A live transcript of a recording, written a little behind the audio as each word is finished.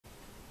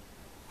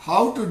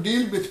How to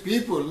deal with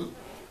people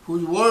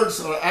whose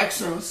words or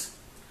actions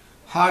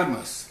harm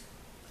us.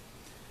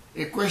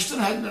 A question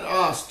has been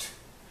asked,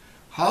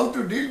 how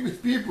to deal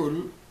with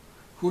people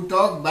who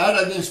talk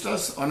bad against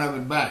us on our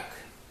back,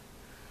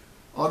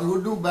 or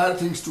who do bad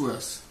things to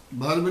us,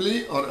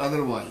 verbally or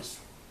otherwise,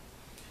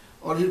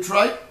 or who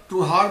try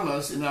to harm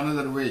us in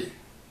another way.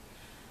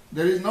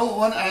 There is no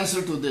one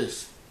answer to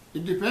this.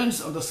 It depends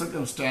on the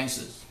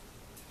circumstances.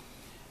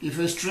 If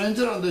a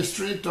stranger on the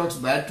street talks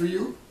bad to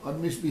you or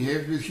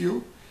misbehaves with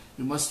you,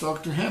 you must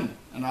talk to him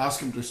and ask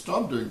him to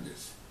stop doing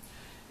this.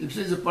 If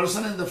it is a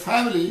person in the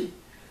family,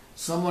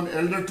 someone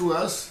elder to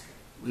us,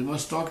 we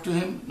must talk to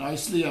him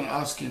nicely and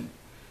ask him,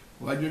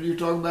 why did you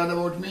talk bad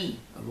about me?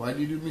 Or why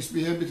did you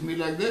misbehave with me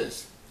like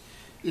this?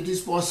 It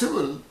is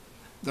possible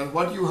that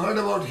what you heard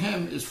about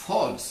him is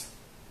false,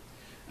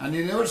 and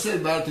he never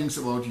said bad things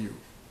about you.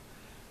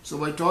 So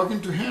by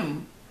talking to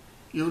him,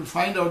 you will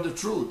find out the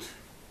truth.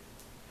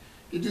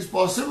 It is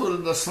possible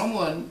that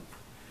someone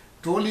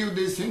told you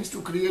these things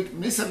to create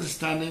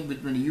misunderstanding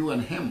between you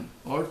and him,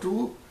 or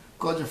to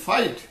cause a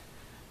fight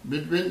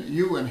between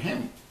you and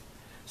him,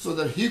 so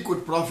that he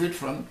could profit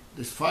from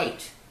this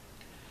fight.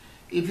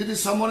 If it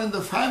is someone in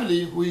the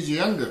family who is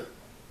younger,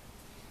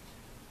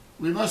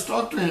 we must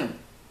talk to him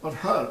or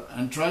her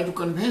and try to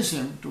convince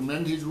him to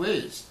mend his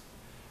ways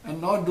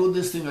and not do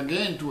this thing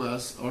again to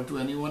us or to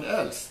anyone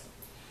else.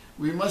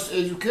 We must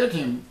educate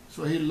him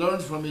so he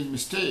learns from his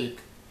mistake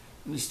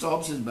and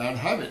stops his bad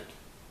habit.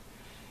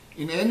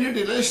 In any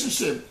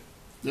relationship,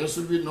 there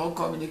should be no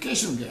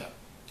communication gap.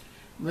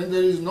 When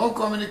there is no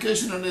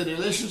communication in a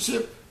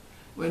relationship,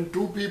 when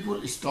two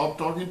people stop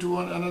talking to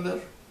one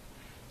another,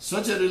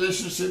 such a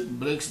relationship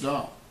breaks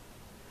down.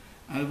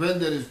 And when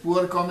there is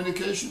poor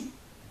communication,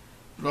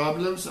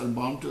 problems are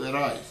bound to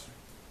arise.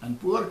 And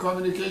poor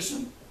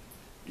communication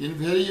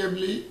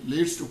invariably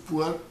leads to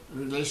poor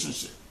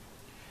relationship.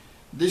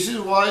 This is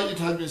why it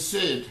has been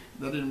said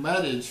that in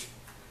marriage,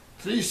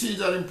 3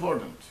 C's are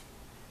important: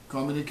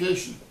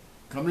 communication,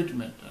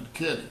 commitment, and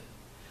caring.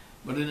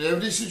 But in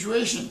every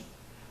situation,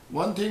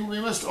 one thing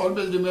we must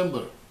always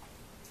remember: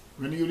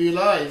 when you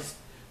realize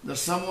that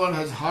someone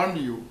has harmed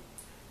you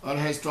or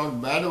has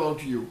talked bad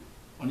about you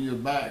on your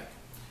back,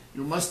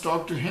 you must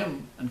talk to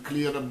him and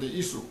clear up the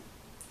issue.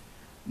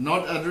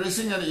 Not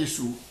addressing an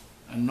issue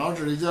and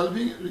not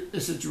resolving a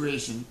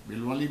situation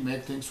will only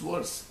make things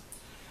worse.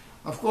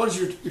 Of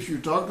course, if you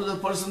talk to the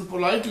person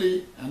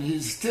politely and he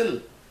is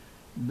still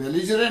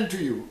belligerent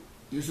to you,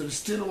 you should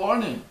still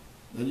warn him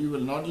that you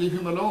will not leave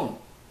him alone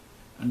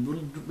and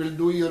will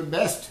do your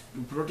best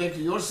to protect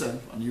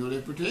yourself and your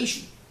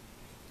reputation.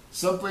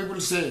 Some people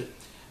say,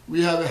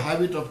 we have a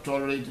habit of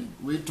tolerating.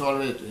 We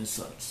tolerate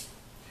insults.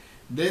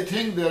 They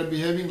think they are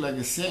behaving like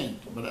a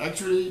saint, but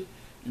actually,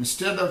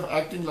 instead of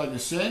acting like a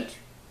saint,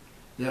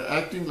 they are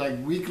acting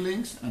like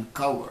weaklings and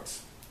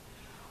cowards.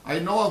 I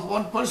know of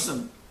one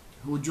person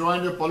who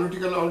joined a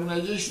political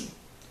organization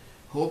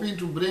hoping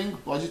to bring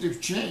positive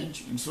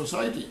change in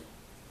society.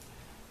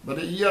 But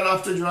a year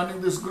after joining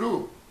this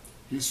group,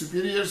 his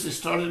superiors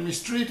started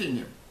mistreating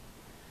him.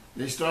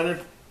 They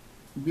started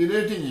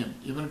berating him,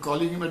 even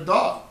calling him a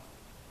dog.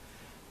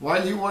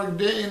 While he worked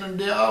day in and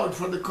day out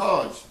for the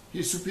cause,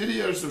 his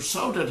superiors would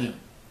shout at him.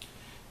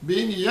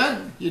 Being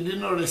young, he did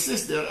not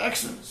resist their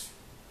actions.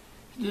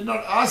 He did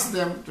not ask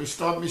them to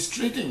stop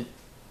mistreating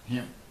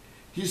him.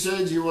 He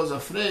said he was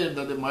afraid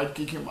that they might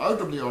kick him out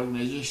of the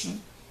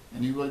organization,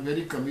 and he was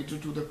very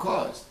committed to the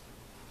cause.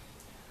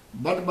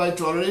 But by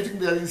tolerating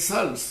their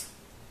insults,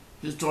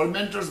 his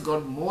tormentors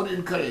got more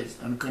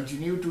encouraged and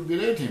continued to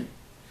berate him.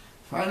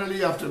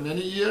 Finally, after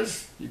many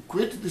years, he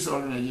quit this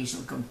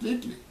organization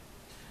completely.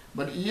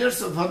 But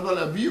years of verbal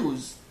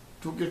abuse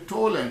took a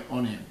toll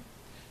on him.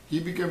 He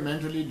became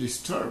mentally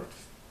disturbed.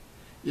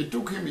 It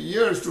took him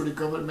years to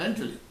recover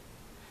mentally.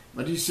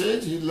 But he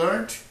said he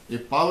learned a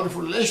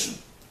powerful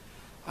lesson.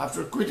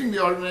 After quitting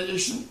the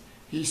organization,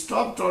 he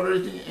stopped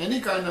tolerating any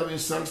kind of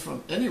insults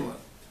from anyone.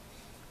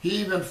 He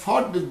even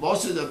fought with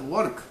bosses at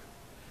work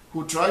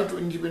who tried to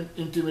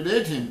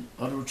intimidate him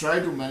or who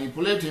tried to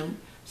manipulate him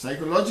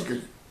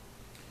psychologically.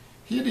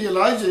 He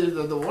realized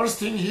that the worst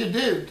thing he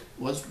did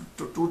was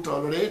to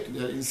tolerate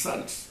their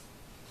insults.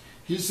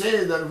 He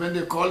said that when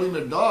they called him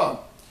a dog,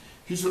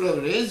 he should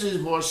have raised his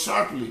voice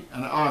sharply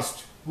and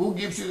asked, who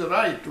gives you the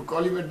right to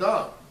call him a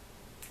dog?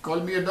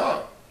 Call me a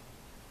dog.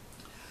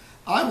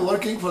 I'm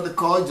working for the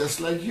cause just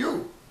like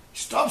you.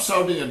 Stop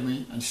shouting at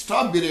me and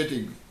stop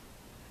berating me.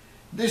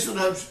 They should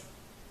have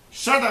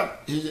shut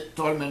up his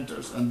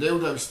tormentors and they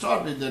would have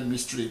stopped with their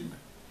mistreatment.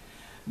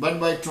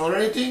 But by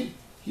tolerating,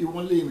 he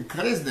only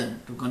encouraged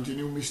them to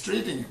continue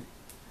mistreating him.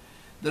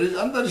 There is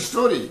another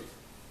story.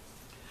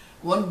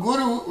 One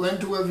guru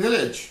went to a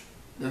village.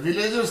 The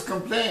villagers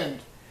complained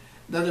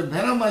that a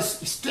venomous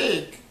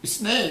snake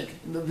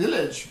in the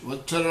village was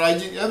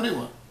terrorizing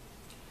everyone.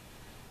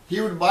 He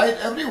would bite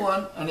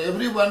everyone and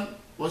everyone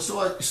was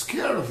so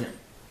scared of him.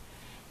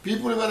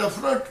 People were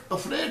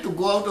afraid to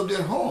go out of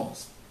their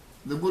homes.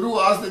 The guru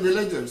asked the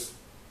villagers,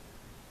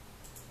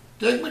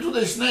 take me to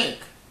the snake.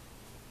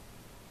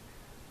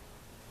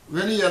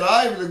 When he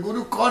arrived, the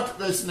Guru caught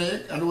the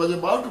snake and was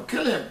about to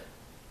kill him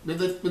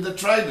with the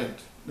trident.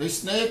 The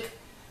snake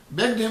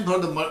begged him for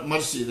the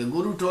mercy. The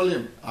Guru told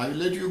him, I will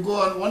let you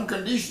go on one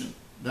condition,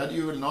 that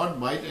you will not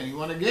bite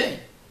anyone again.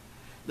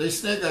 The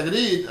snake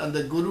agreed and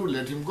the Guru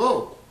let him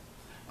go.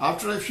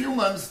 After a few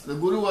months, the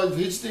Guru was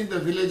visiting the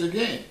village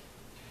again.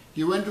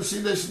 He went to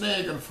see the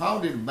snake and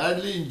found it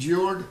badly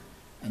injured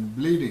and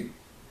bleeding.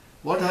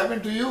 What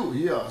happened to you?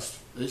 He asked.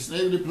 The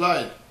snake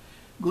replied,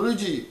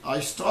 Guruji, I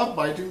stopped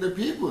biting the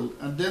people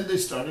and then they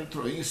started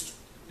throwing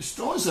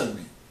stones at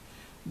me.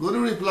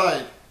 Guru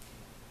replied,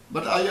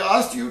 but I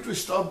asked you to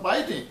stop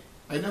biting.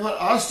 I never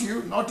asked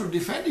you not to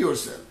defend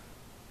yourself.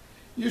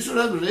 You should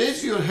have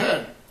raised your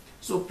head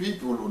so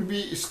people would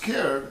be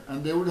scared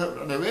and they would have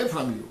run away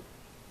from you.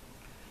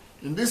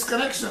 In this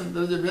connection,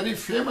 there is a very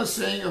famous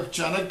saying of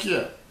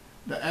Chanakya,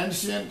 the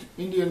ancient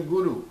Indian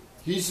guru.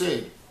 He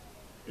said,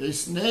 a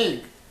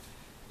snake,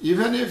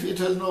 even if it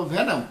has no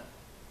venom,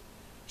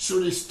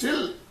 should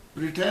still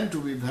pretend to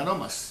be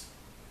venomous.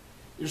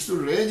 It should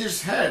raise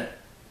its head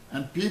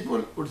and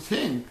people would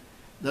think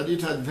that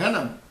it has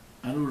venom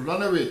and would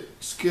run away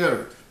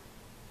scared.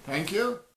 Thank you.